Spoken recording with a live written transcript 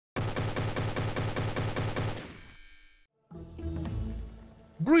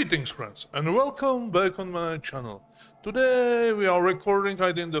Greetings friends and welcome back on my channel. Today we are recording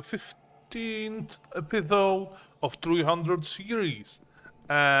I think the 15th episode of 300 series,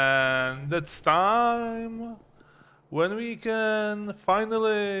 and that's time when we can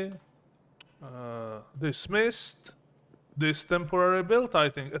finally dismiss this temporary build, I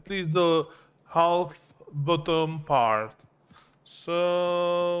think, at least the half bottom part.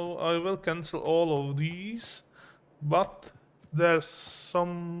 So I will cancel all of these, but there's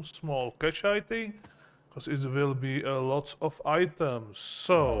some small catch, I think, because it will be a lot of items.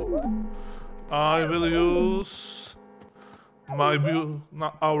 So I will use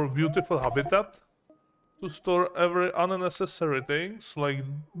our beautiful habitat to store every unnecessary things like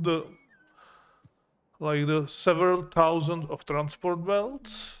the several thousand of transport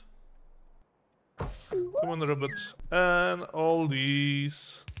belts. Come on, rabbits, and all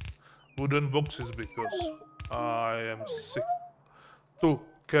these wooden boxes because I am sick to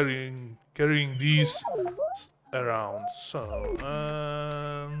carrying these around. So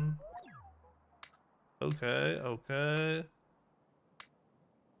okay,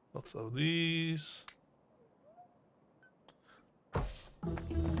 lots of these.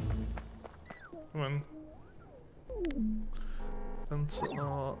 Come on,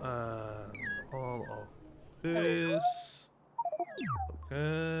 cancel and all of this.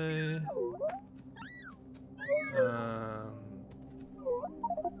 Okay, and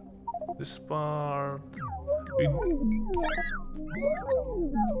this part.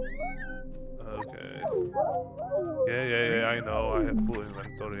 Okay. Yeah, I know. I have full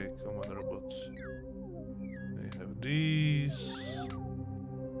inventory. Come on, robots. We have these.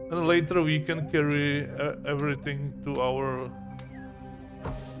 And later we can carry everything to our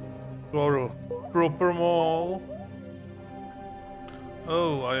proper mall.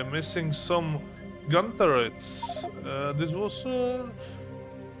 Oh, I am missing some gun turrets. This was a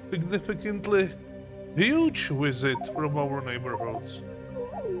significantly huge visit from our neighborhoods.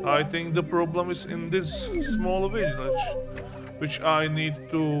 I think the problem is in this small village, which I need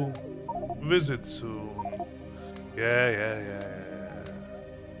to visit soon. Yeah.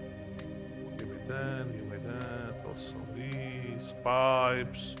 Give me that. Also these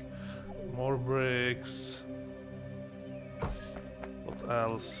pipes, more bricks. What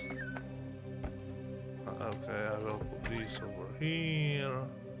else? Okay, I will put these over here.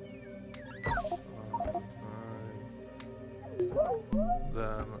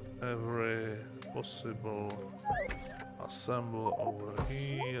 Then every possible assemble over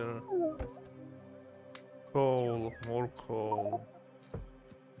here. Coal, more coal.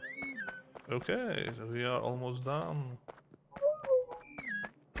 Okay, so we are almost done.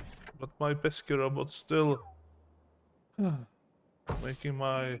 But my pesky robot still making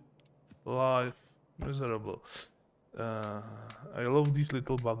my life miserable. I love these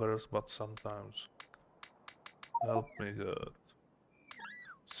little buggers, but sometimes help me good.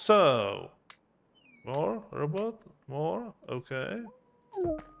 So, more robot, more, okay.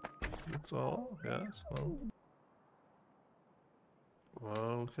 That's all, yes, no.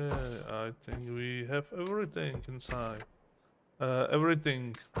 Okay, I think we have everything inside.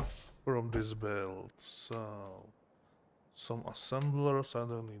 Everything from this build. So, some assemblers. I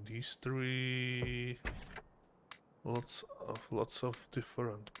don't need these three. Lots of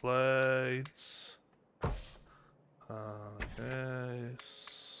different plates. Okay,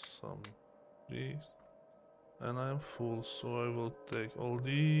 some these. And I'm full, so I will take all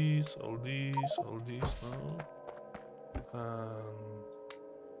these now. And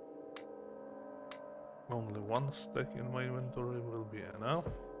only one stack in my inventory will be enough.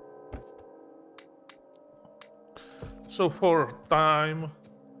 So for time,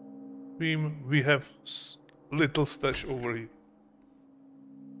 we have little stash over here.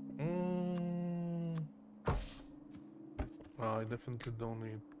 I definitely don't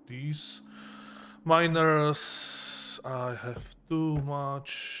need these miners. I have too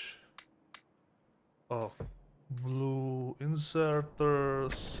much of blue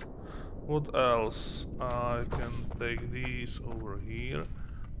inserters. What else? I can take these over here.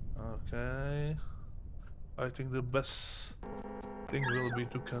 Okay. I think the best thing will be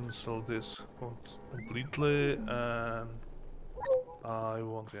to cancel this completely, and I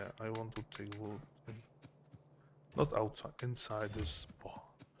want to take wood not outside, inside this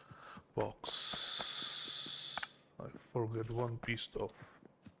box. I forget one piece of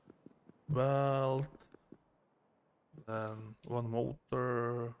belt, then one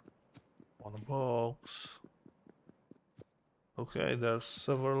motor, one box. Okay, there's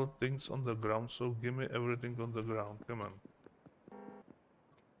several things on the ground, so give me everything on the ground, come on.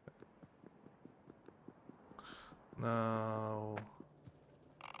 Now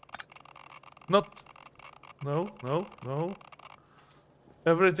Not... No, no, no.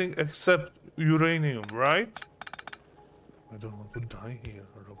 Everything except uranium, right? I don't want to die here,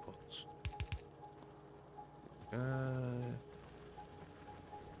 robots.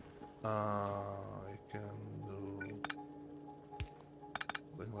 I can do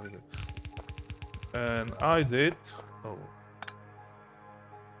something like that. And I did... Oh.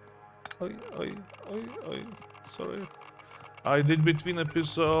 I... Sorry. I did between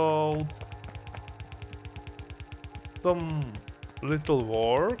episode some little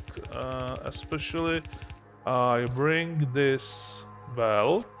work, especially I bring this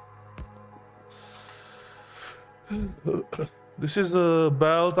belt. This is a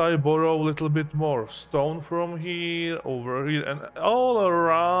belt. I borrow a little bit more stone from here, over here, and all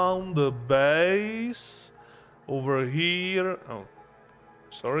around the base. Over here. Oh,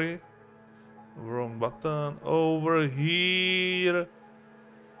 sorry. Wrong button. Over here.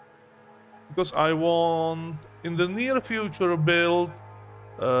 Because I want, in the near future, build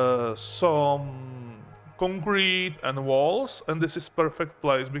some concrete and walls, and this is perfect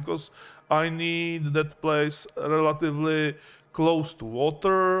place because I need that place relatively close to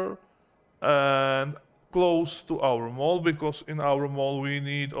water and close to our mall, because in our mall we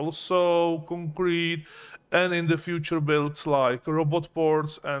need also concrete, and in the future builds like robot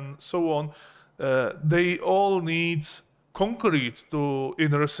ports and so on, they all need concrete to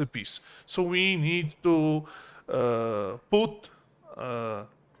in recipes. So we need to put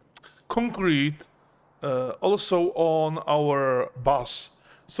concrete also on our bus.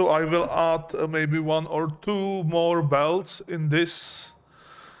 So I will add maybe 1 or 2 more belts in this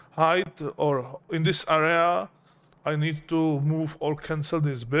height or in this area. I need to move or cancel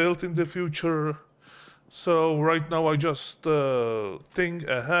this build in the future. So right now I just think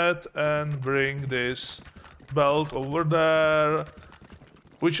ahead and bring this belt over there,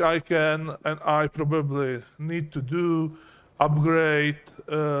 which I can and I probably need to do, upgrade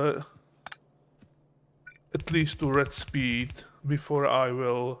at least to red speed before I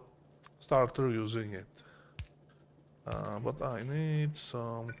will start using it. But I need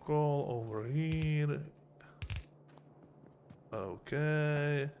some coal over here.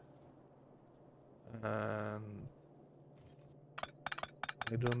 Okay. And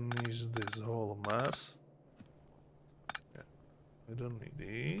I don't need this whole mess. Yeah, I don't need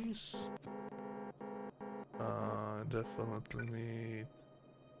these. I definitely need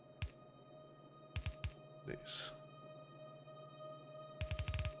this.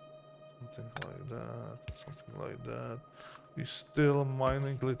 Something like that, something like that. We're still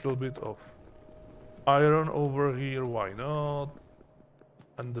mining a little bit of iron over here, why not?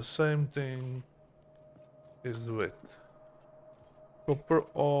 And the same thing is with copper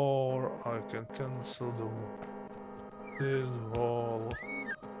ore. I can cancel this whole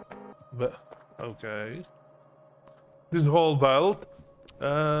okay. This whole belt.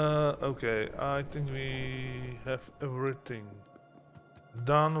 Okay, I think we have everything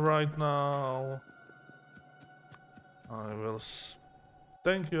done right now. I will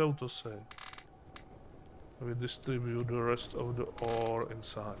thank you, how to say. We distribute the rest of the ore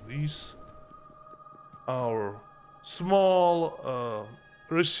inside these. Our small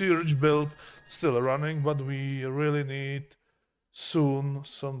research build still running, but we really need soon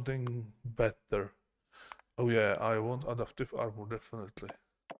something better. Oh yeah, I want adaptive armor definitely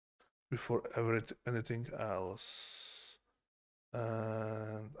before anything else.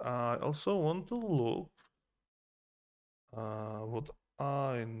 And I also want to look what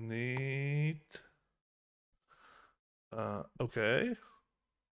I need. Okay.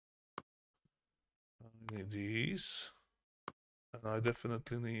 I need these. And I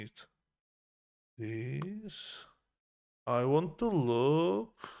definitely need these. I want to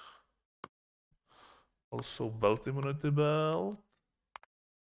look. Also belt immunity belt.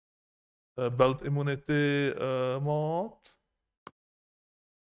 Belt immunity mod.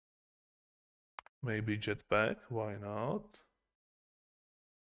 Maybe jetpack, why not?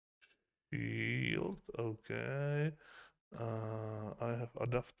 Shield, okay. I have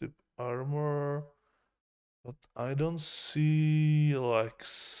adaptive armor, but I don't see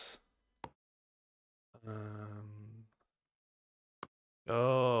legs.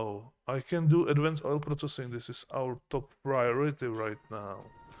 Oh, I can do advanced oil processing. This is our top priority right now.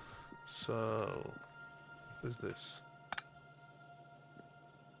 So, what is this?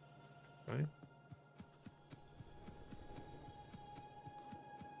 Okay.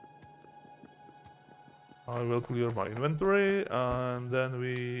 I will clear my inventory, and then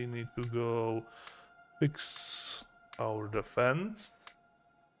we need to go fix our defense.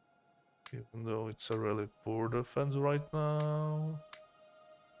 Even though it's a really poor defense right now.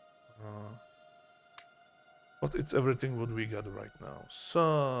 But it's everything what we got right now.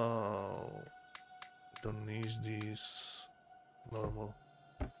 So don't need these normal.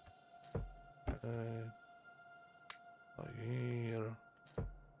 Okay. Here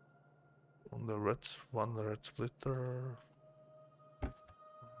on the one red splitter.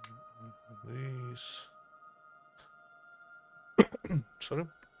 These. Sorry.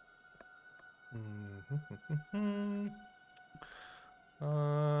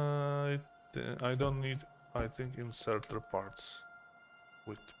 I don't need, I think, inserter parts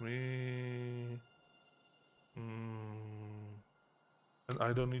with me. And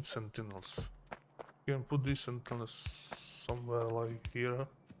I don't need sentinels. You can put these sentinels somewhere like here.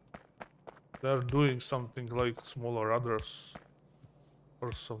 They're doing something like smaller rudders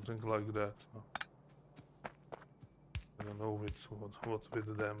or something like that. I don't know what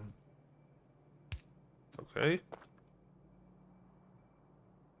with them. Okay.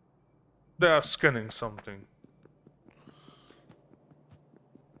 They are scanning something.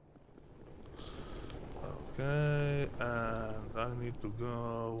 Okay, and I need to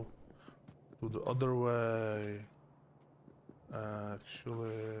go to the other way.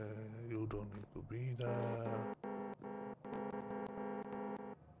 Actually, you don't need to be there.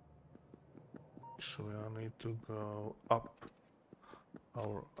 Actually, I need to go up.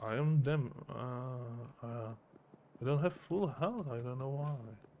 Or I am them. I don't have full health. I don't know why.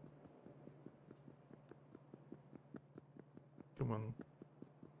 Come on.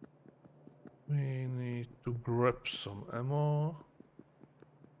 We need to grab some ammo.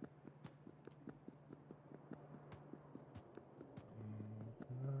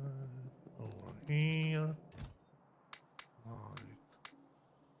 Over here.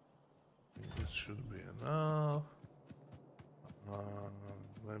 This should be enough.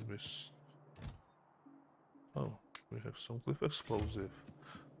 Maybe. Oh, we have some cliff explosive.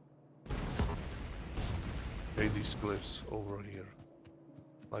 Okay, these cliffs over here.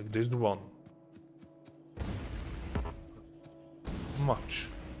 Like this one. Much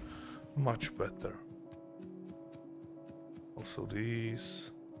better. Also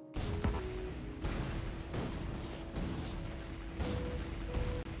these.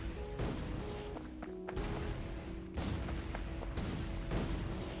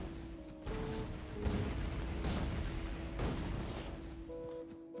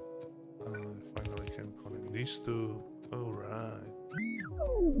 Finally can connect these two. Alright.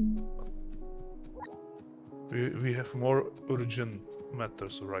 We have more urgent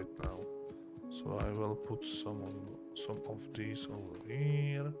matters right now. So I will put some of these over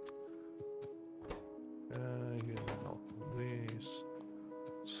here. These.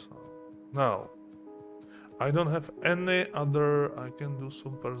 So now I don't have any other. I can do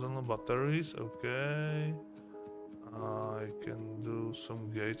some personal batteries. Okay. I can do some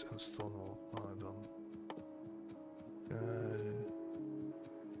gates and stone wall. I don't. Okay.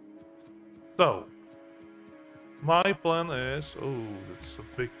 So my plan is, oh, that's a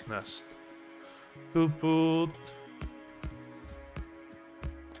big nest, to put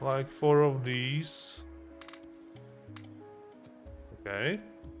like 4 of these. Okay.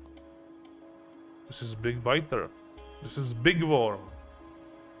 This is big biter. This is big worm.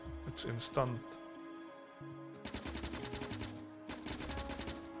 It's instant.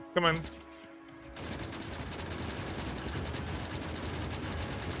 Come on.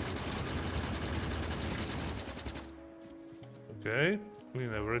 Okay,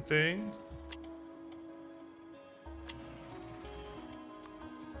 clean everything.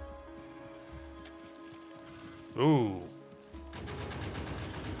 Ooh.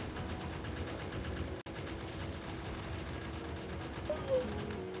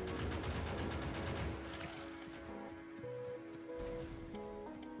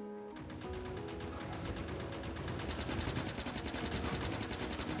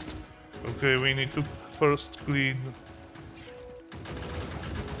 Okay, we need to first clean.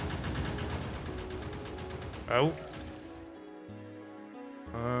 Ow.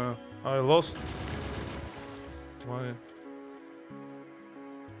 I lost my...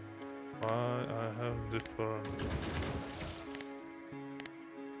 Why I have different...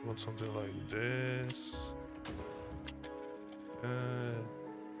 Want something like this.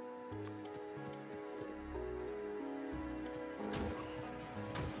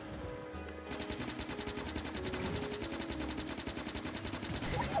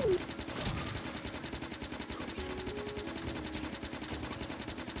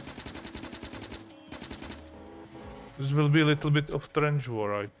 This will be a little bit of trench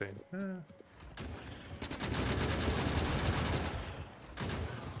war, I think.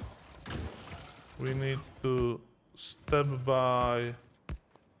 We need to step by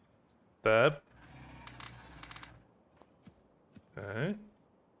step. Okay.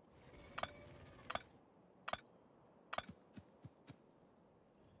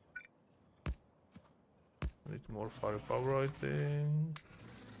 Need more firepower, I think.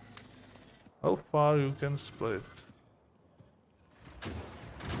 How far you can split?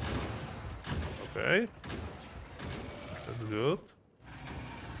 Okay. That's good.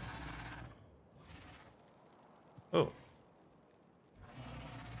 Oh.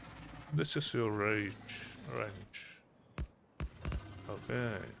 This is your range.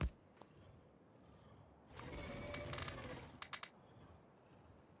 Okay.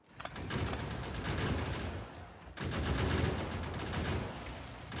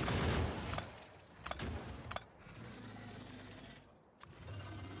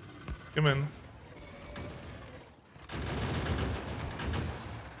 Come in.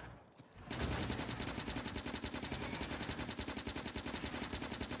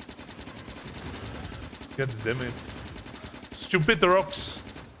 God damn it. Stupid rocks.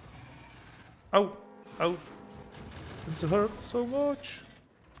 Ow. Ow. It's hurt so much.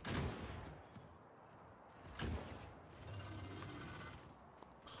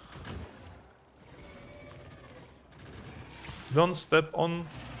 Don't step on.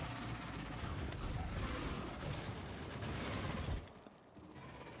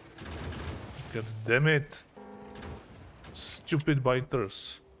 God damn it. Stupid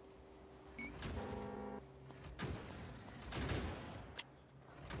biters.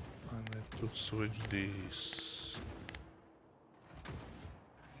 I need to switch these.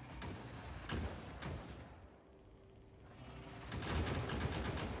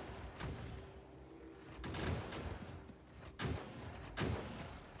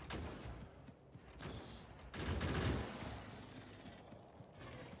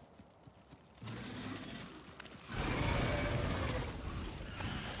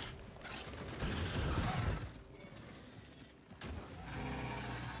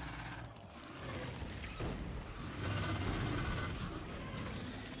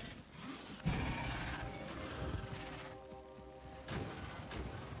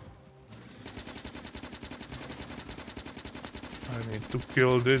 I need to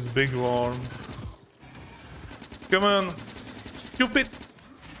kill this big worm. Come on! Stupid!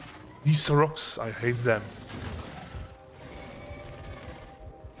 These rocks, I hate them.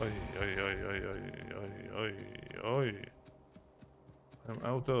 Oi, oi, oi, oi, oi, oi, oi, oi. I'm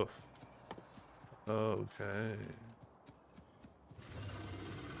out of. Okay.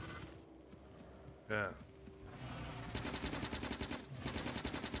 Yeah.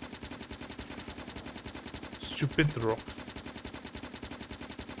 Stupid rock.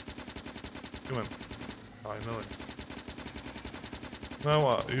 Come on. I know it.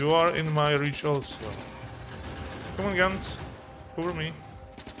 Now you are in my reach also. Come on, guns. Cover me.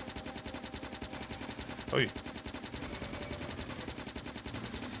 Oi.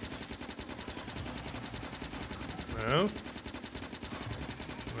 No.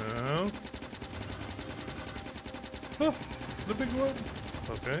 No. Oh, the big one.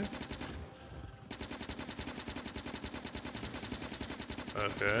 Okay.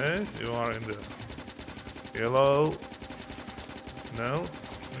 Okay, you are in the yellow. No,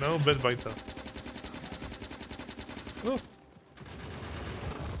 no bed biter. Oh.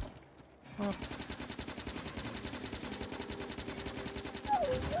 Oh.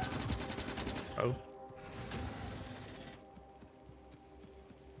 Oh.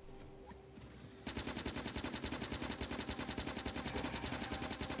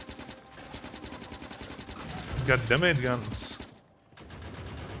 God damn it, guns.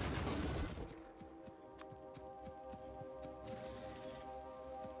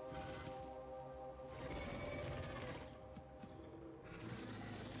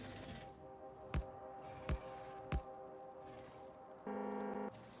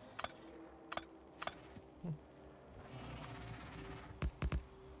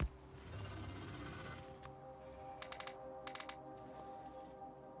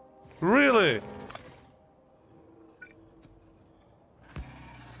 Really?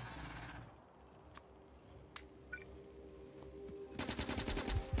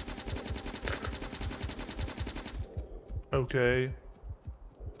 Okay.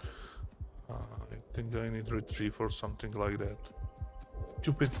 I think I need retrieve or something like that.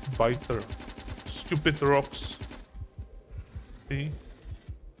 Stupid biter. Stupid rocks. See?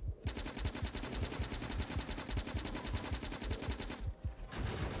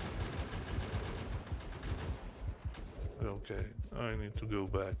 Okay, I need to go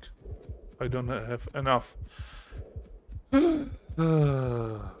back. I don't have enough.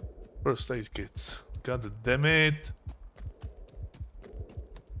 First aid kits. God damn it.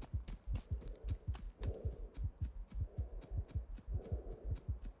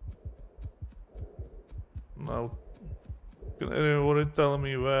 Can anybody tell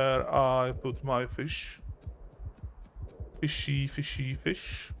me where I put my fish? Fishy, fishy,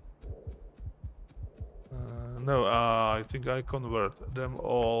 fish. No, I think I convert them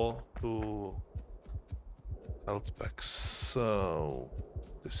all to health packs. So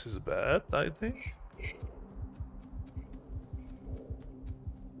this is bad, I think.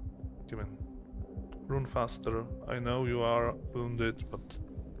 Come on, run faster. I know you are wounded, but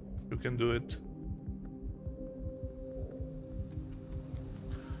you can do it.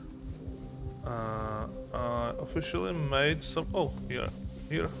 I officially made some. Oh,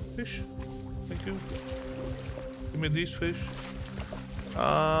 here, fish. Thank you. Give me these fish.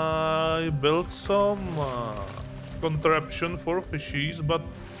 I built some contraption for fishies, but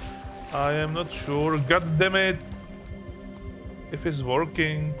I am not sure. God damn it! If it's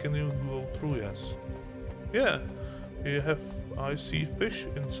working, can you go through? Yes. Yeah. You have. I see fish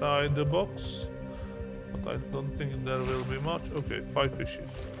inside the box, but I don't think there will be much. Okay, 5 fishes.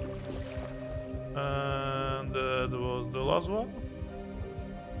 And there was the last one.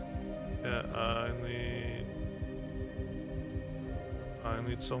 Yeah, I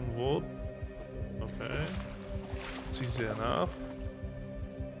need some wood. Okay, it's easy enough.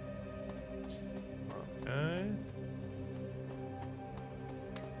 Okay,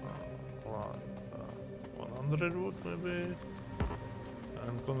 like 100 wood maybe,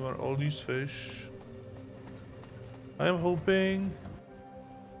 and convert all these fish. I am hoping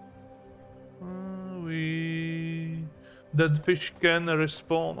that fish can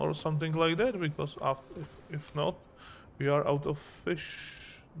respawn or something like that, because if not, we are out of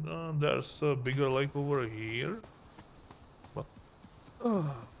fish. There's a bigger lake over here, but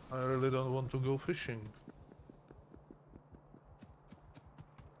I really don't want to go fishing.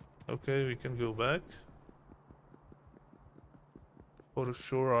 Okay, we can go back. For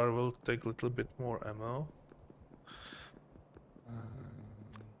sure, I will take a little bit more ammo.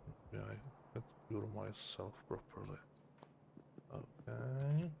 Yeah, I can cure myself properly.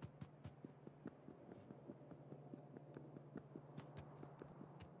 Okay.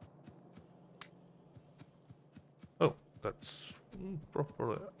 Oh, that's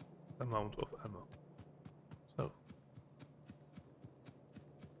proper amount of ammo. So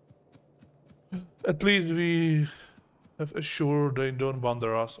at least we have assured they don't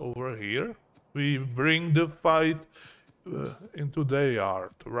bother us over here. We bring the fight into their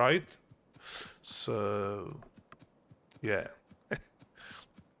yard, right? So yeah. I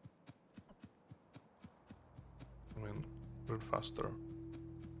mean, we're faster.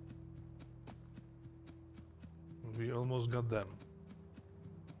 We almost got them.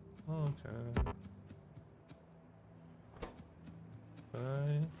 Okay.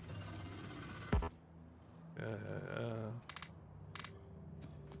 Okay. Yeah.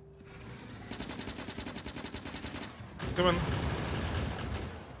 Come on.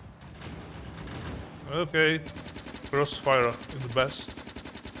 Okay. Crossfire is the best.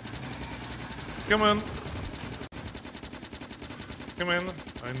 Come on. Come on.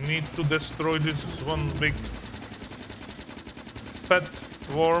 I need to destroy this one big pet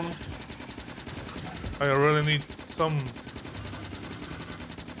worm. I really need some.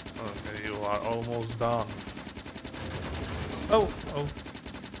 Okay, you are almost done. Oh.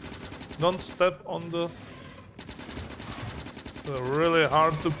 Don't step on the really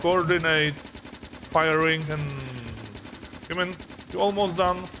hard to coordinate firing and... Come in, you almost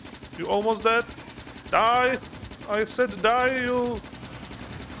done. You almost dead. Die! I said die, you...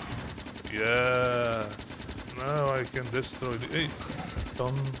 Yeah. Now I can destroy the... Hey,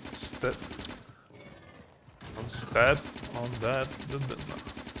 don't step on that.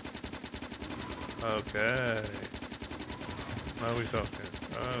 Okay. Now we're talking.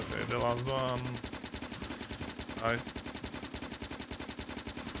 Okay, the last one.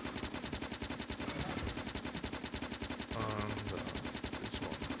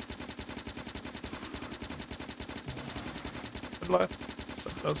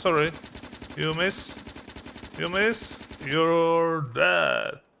 Oh, sorry. You miss. You're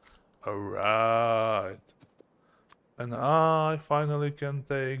dead. Alright. And I finally can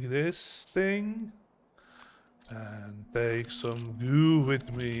take this thing and take some goo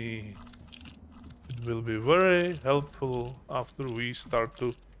with me. It will be very helpful after we start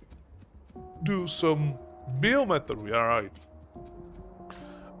to do some biometry. Alright.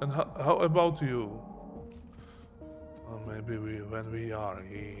 And how about you? Maybe when we are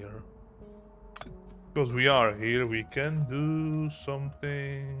here. Because we are here, we can do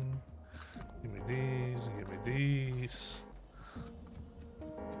something. Give me these.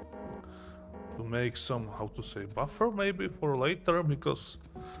 To make some, how to say, buffer maybe for later, because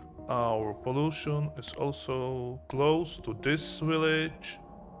our pollution is also close to this village,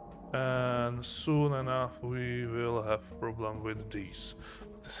 and soon enough we will have problem with these.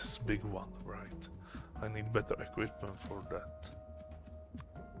 This is big one, right? I need better equipment for that.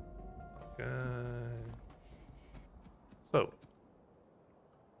 Okay. So,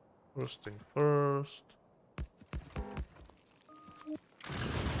 first thing first.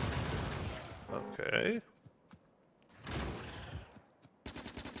 Okay.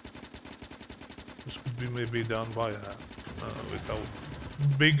 This could be maybe done by hand without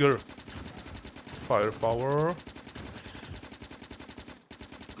bigger firepower.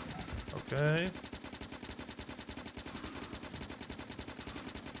 Okay.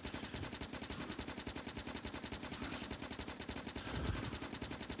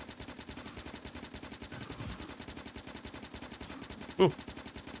 Oh.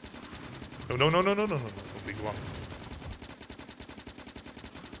 No, no, no, no, no, no, no, no, big one.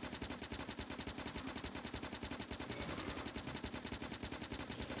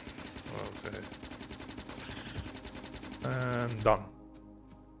 Okay. And done.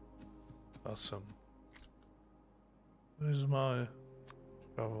 Awesome. Where's my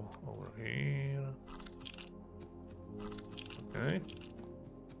shovel? Over here. Okay.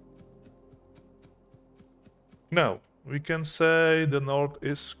 Now, we can say the north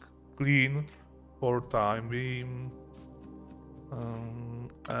is clean for time being,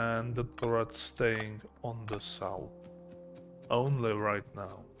 and the turret staying on the south only right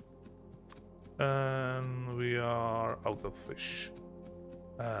now, and we are out of fish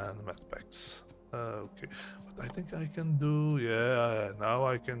and medpacks. Okay, but I think I can do, yeah, now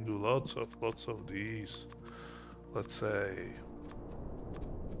I can do lots of these. Let's say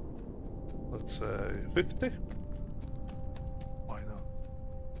 50.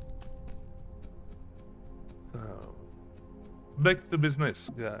 So, back to business,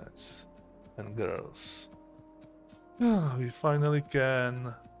 guys and girls. We finally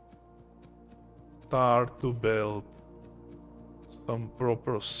can start to build some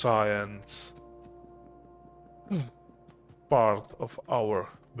proper science part of our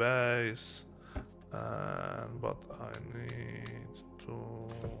base, but I need to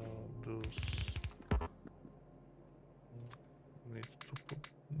do put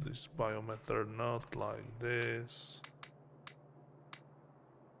this biometer not like this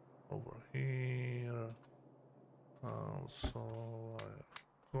over here. Also I have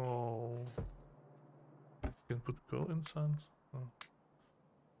coal. Can put coal inside.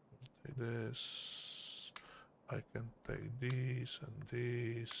 Take this. I can take these and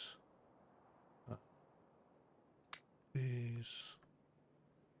these. These.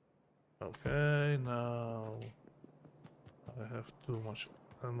 Okay, now I have too much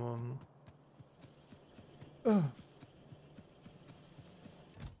lemon.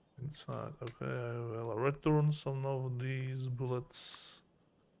 Inside. Okay, I will return some of these bullets.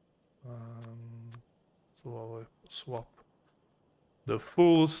 So I swap the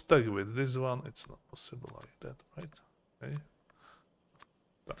full stack with this one. It's not possible like that, right? Okay.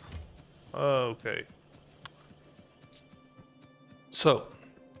 Okay. So,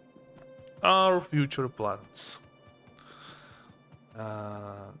 our future plans.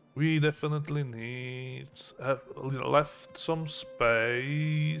 We definitely need have left some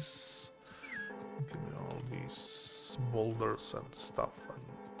space. Give me all these boulders and stuff, and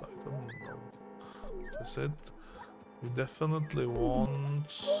I don't know. That's it. We definitely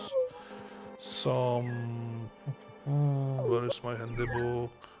want some. Where is my handy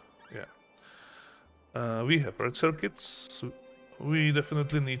book? Yeah. We have red circuits. We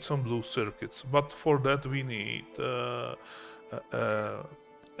definitely need some blue circuits, but for that we need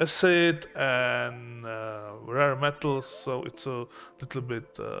acid and rare metals, so it's a little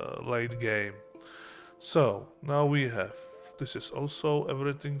bit late game. So now we have, this is also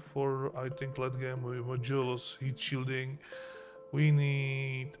everything for, I think, late game. We modules, heat shielding. We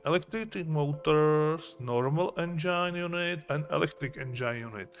need electric motors, normal engine unit, and electric engine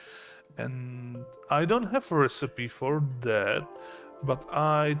unit. And I don't have a recipe for that, but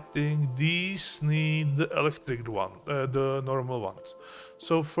I think these need the electric one, the normal ones.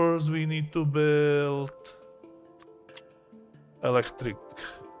 So first we need to build electric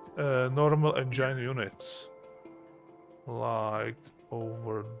normal engine units, like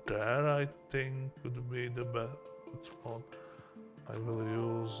over there. I think could be the best one. I will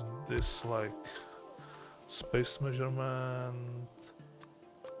use this like space measurement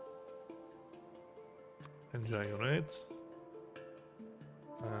engine units,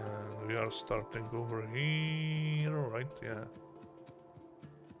 and we are starting over here, right? Yeah.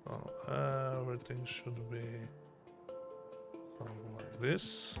 Oh, everything should be something like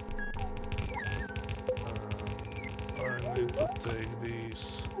this. I need to take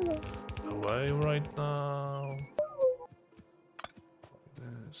these away right now. Like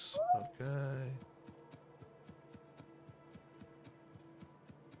this, okay.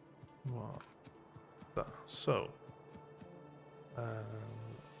 Well, so, I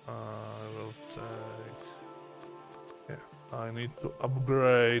will take. Yeah, I need to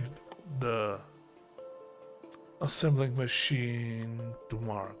upgrade the assembling machine to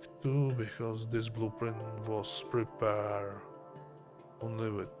Mark II because this blueprint was prepared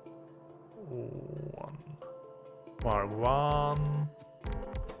only with one Mark I.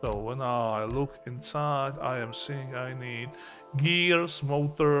 So when I look inside, I am seeing I need gears,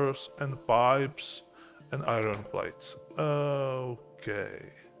 motors, and pipes, and iron plates.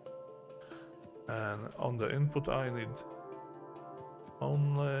 Okay. And on the input I need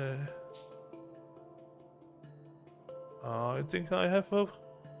only... I think I have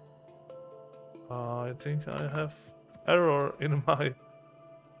error in my...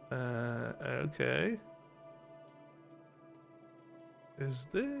 okay. Is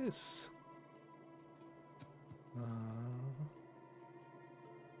this?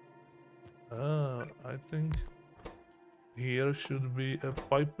 I think here should be a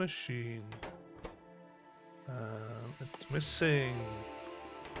pipe machine. It's missing.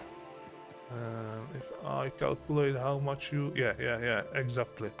 If I calculate how much you... Yeah,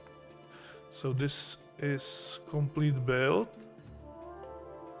 exactly. So this is complete build.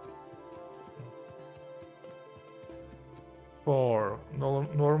 For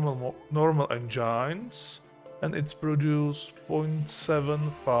normal engines, and it's produced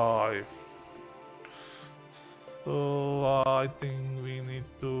 0.75. So I think we need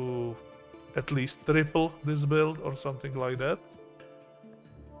to at least triple this build or something like that.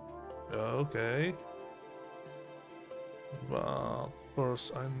 Okay. But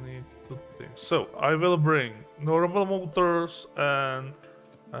first I need to think. So I will bring normal motors and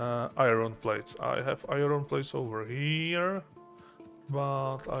iron plates. I have iron plates over here,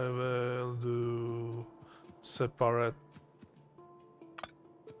 but I will do separate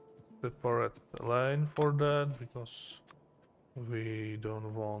lane for that because we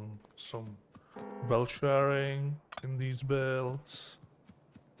don't want some belt sharing in these belts.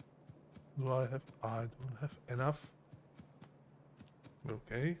 Do I have? I don't have enough.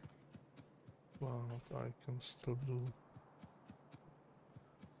 Okay, but I can still do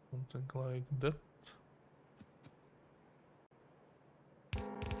something like that.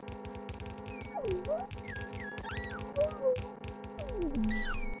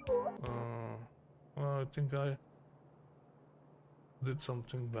 Well, I think I did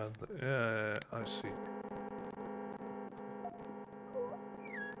something bad. Yeah, I see.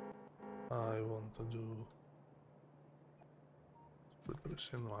 I want to do splitters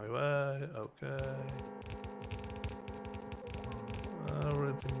in my way. Okay.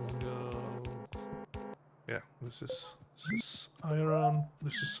 Everything's good. Yeah, this is iron.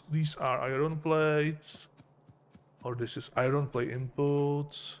 These are iron plates, or this is iron plate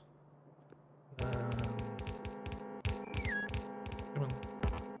inputs. Come on.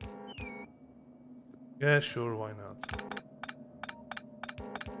 Yeah, sure, why not?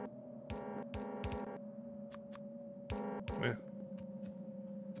 Yeah,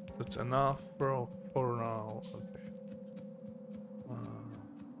 that's enough for now. Okay.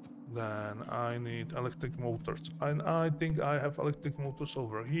 Then I need electric motors, and I think I have electric motors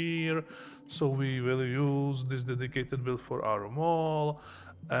over here, so we will use this dedicated build for our mall,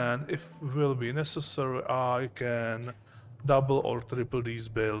 and if will be necessary I can double or triple these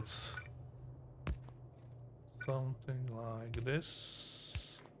builds. Something like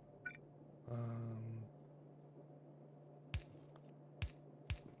this.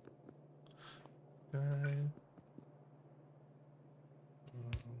 Okay.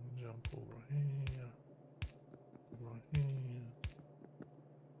 Jump over here.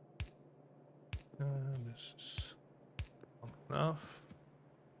 And this is not enough.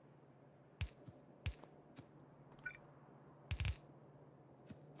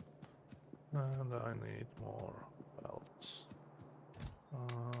 And I need more belts.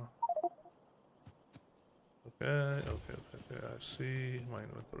 Okay, I see. My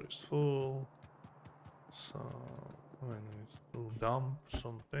inventory is full. So I need to dump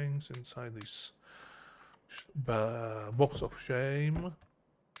some things inside this box of shame.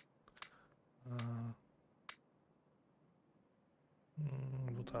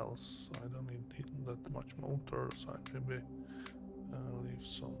 What else? I don't need that much motors. I maybe leave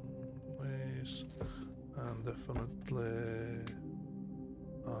some ways, and definitely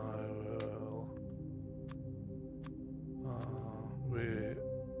I will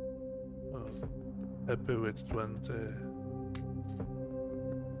happy with 20.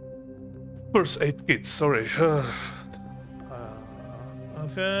 First aid kit, sorry.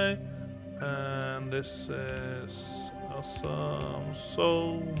 Okay, and this is awesome.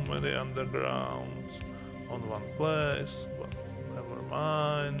 So many undergrounds on one place, but never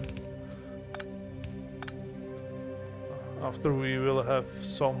mind. After we will have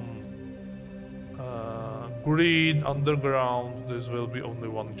some green underground, this will be only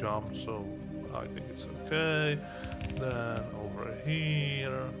one jump, so I think it's okay. Then over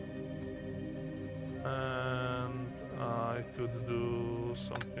here, and I could do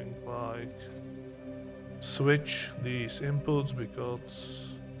something like switch these inputs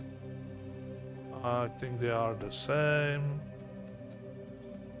because I think they are the same.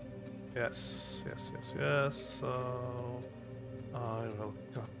 Yes. So I will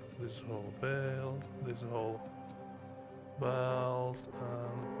cut this whole belt,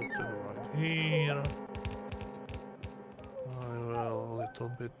 and put it right here. I will a little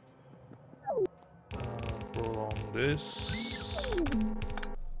bit prolong this.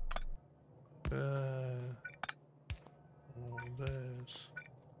 Okay. All this.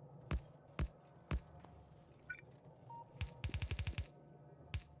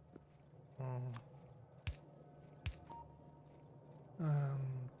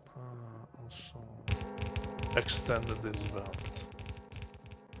 And also extended this belt.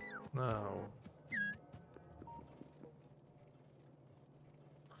 Now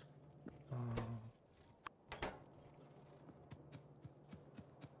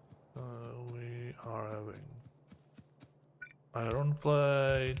we are having iron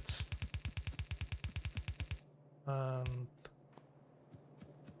plates and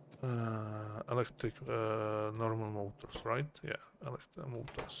electric normal motors, right? Yeah, electric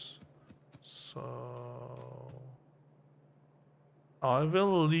motors. So I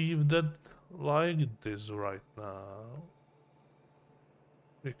will leave that like this right now,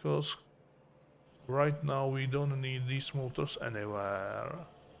 because right now we don't need these motors anywhere.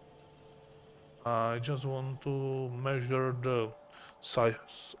 I just want to measure the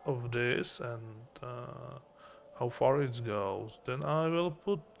size of this and how far it goes. Then I will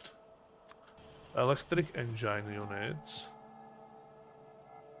put electric engine units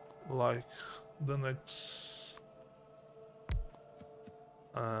like the next.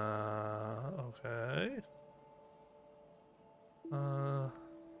 Okay.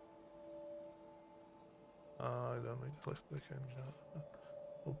 I don't need electric engine.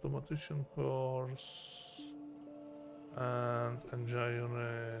 Automation cores and engine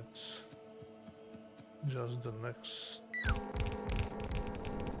units. Just the next.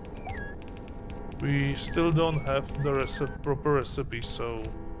 We still don't have the proper recipe, so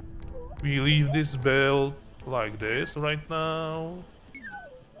we leave this build like this right now.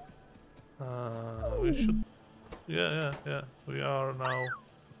 We should. Yeah. We are now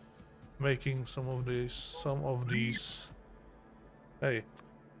making some of these. Hey.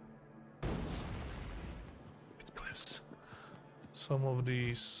 It cliffs. Some of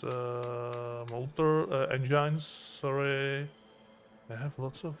these motor engines. Sorry. I have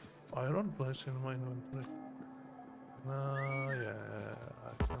lots of iron plates in my inventory. Yeah,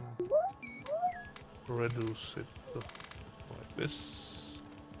 I can reduce it like this.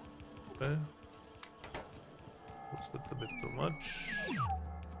 Okay. That's a little bit too much.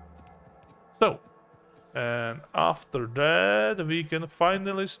 So, and after that, we can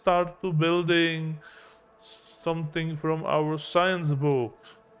finally start to building something from our science book.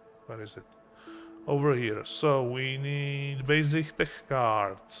 Where is it? Over here. So we need basic tech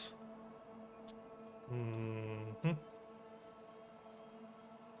cards.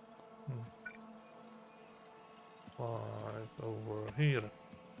 Like over here.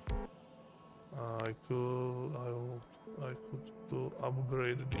 I could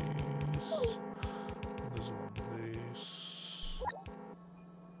upgrade these. This one, these.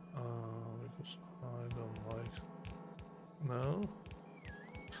 Because I don't like. No.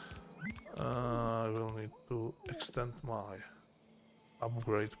 I will need to extend my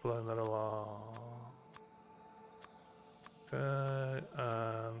upgrade planner. Okay,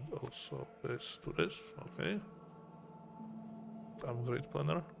 and also this to this. Okay. Upgrade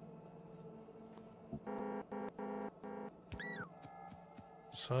planner.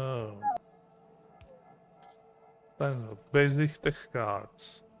 So, then basic tech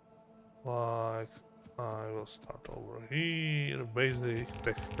cards. Like, I will start over here. Basic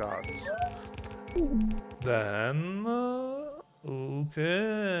tech cards. Then,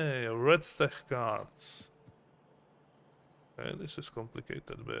 okay, red tech cards. Okay, this is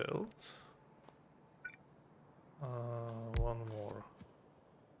complicated build. One more.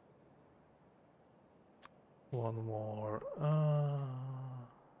 One more.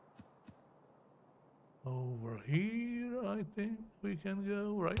 Over here, I think we can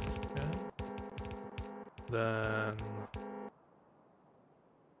go, right? Yeah. Then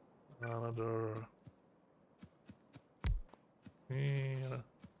another here.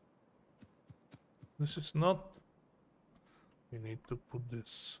 This is not. We need to put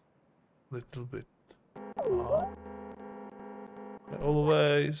this little bit up. I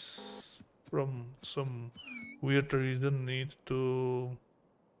always, from some weird reason, need to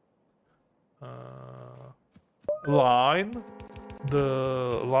line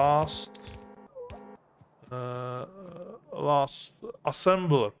the last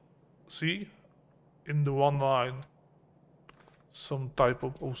assembler. See, in the one line, some type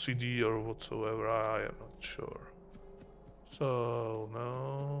of OCD or whatsoever. I am not sure. So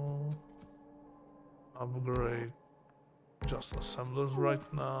no upgrade, just assemblers right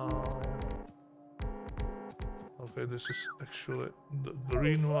now. Okay, this is actually the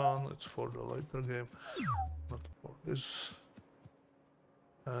green one. It's for the later game, not for this.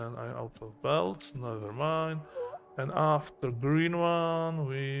 And I'm out of belts, never mind. And after green one,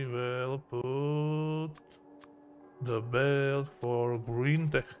 we will put the belt for green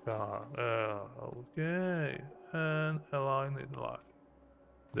tech car. Okay, and align it like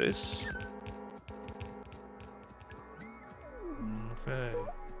this. Okay.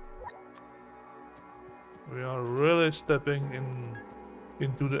 We are really stepping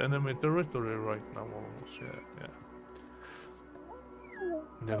into the enemy territory right now, almost. Yeah.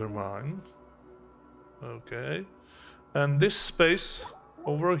 Never mind. Okay. And this space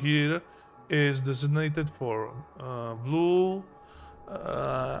over here is designated for blue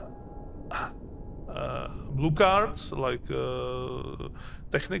cards, like I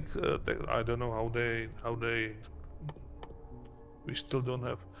don't know how they. We still don't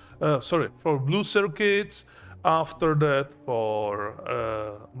have. Sorry, for blue circuits. After that, for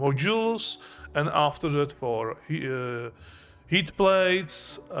modules, and after that, for heat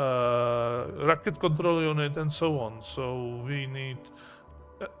plates, rocket control unit, and so on. So we need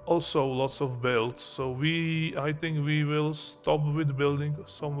also lots of builds. So I think we will stop with building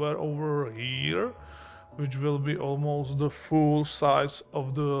somewhere over here, which will be almost the full size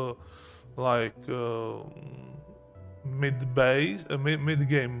of the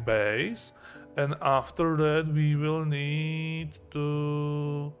mid-game base, and after that we will need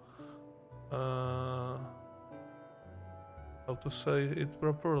to how to say it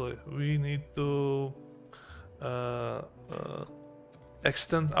properly, we need to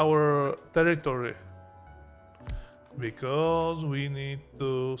extend our territory, because we need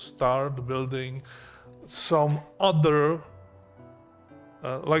to start building some other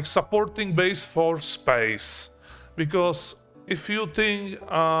like supporting base for space. Because if you think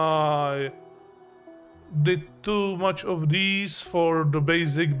I did too much of these for the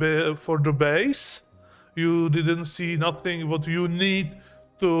base, you didn't see nothing what you need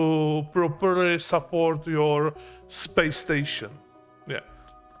to properly support your space station. Yeah.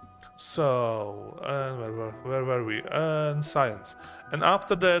 So, and where were we? And science. And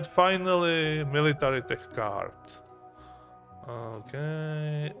after that, finally, military tech card.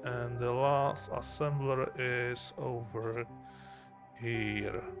 Okay, and the last assembler is over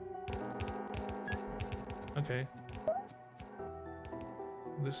here. Okay.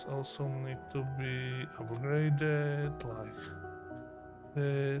 This also need to be upgraded, like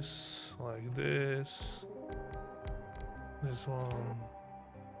this, this one,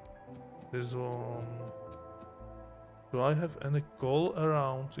 this one. Do I have any coal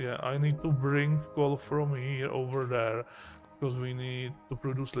around? Yeah, I need to bring coal from here over there, because we need to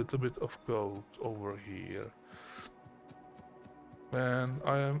produce a little bit of code over here. And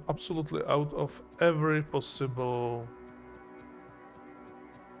I am absolutely out of every possible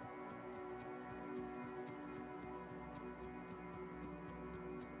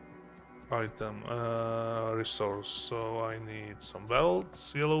item, resource. So I need some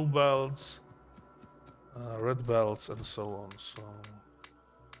belts, yellow belts, red belts, and so on. So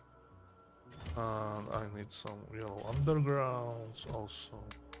and I need some yellow undergrounds, also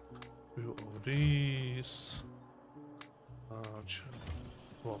few of these.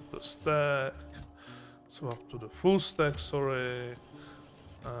 Swap the stack, swap to the full stack, sorry.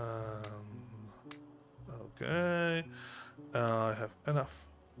 Okay, I have enough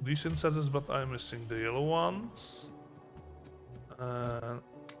decent setters, but I'm missing the yellow ones.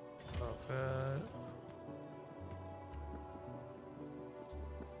 Okay.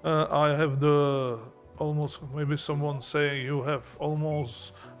 I have the almost, maybe someone saying you have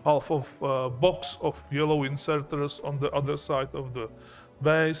almost half of box of yellow inserters on the other side of the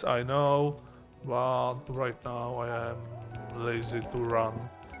base. I know, but right now I am lazy to run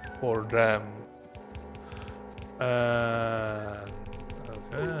for them. And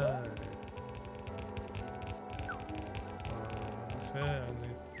okay. Okay, I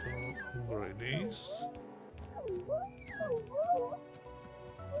need to upgrade these.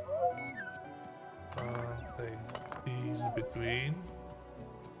 Take these between.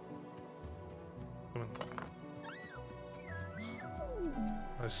 Come on.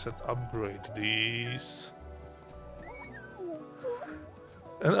 I said upgrade these.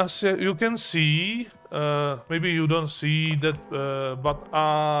 And as you can see, maybe you don't see that, but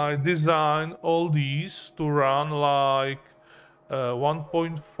I designed all these to run like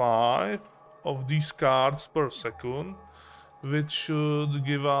 1.5 of these cards per second, which should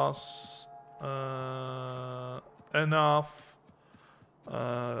give us enough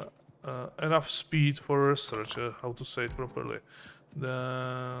enough speed for research. How to say it properly?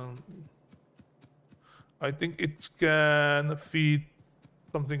 I think it can feed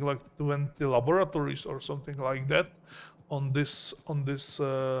something like 20 laboratories or something like that on this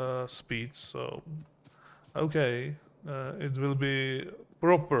speed. So okay, it will be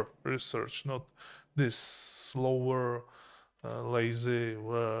proper research, not this slower, lazy,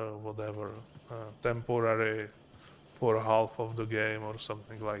 whatever, temporary for half of the game or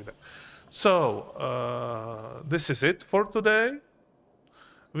something like that. So this is it for today.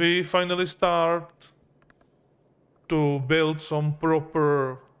 We finally start to build some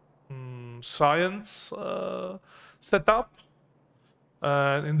proper science setup.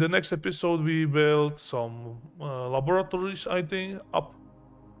 And in the next episode, we build some laboratories, I think, up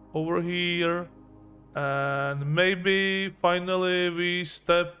over here. And maybe finally we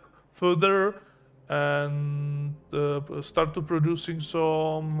step further and start to producing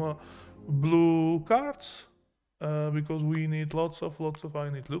some blue cards. Because we need lots of I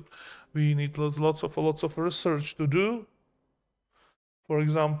need loop. We need lots of research to do. For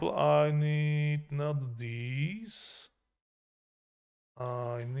example, I need not these.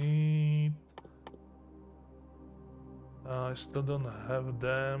 I still don't have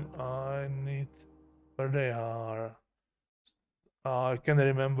them. I need where they are. I can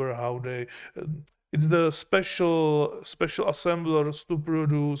remember how they. It's the special assemblers to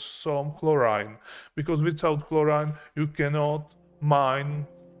produce some chlorine, because without chlorine you cannot mine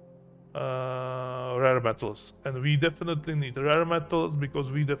rare metals, and we definitely need rare metals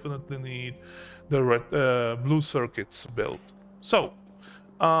because we definitely need the blue circuits built. So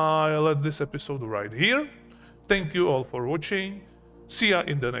I'll let this episode right here. Thank you all for watching. See ya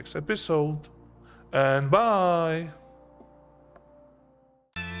in the next episode, and bye.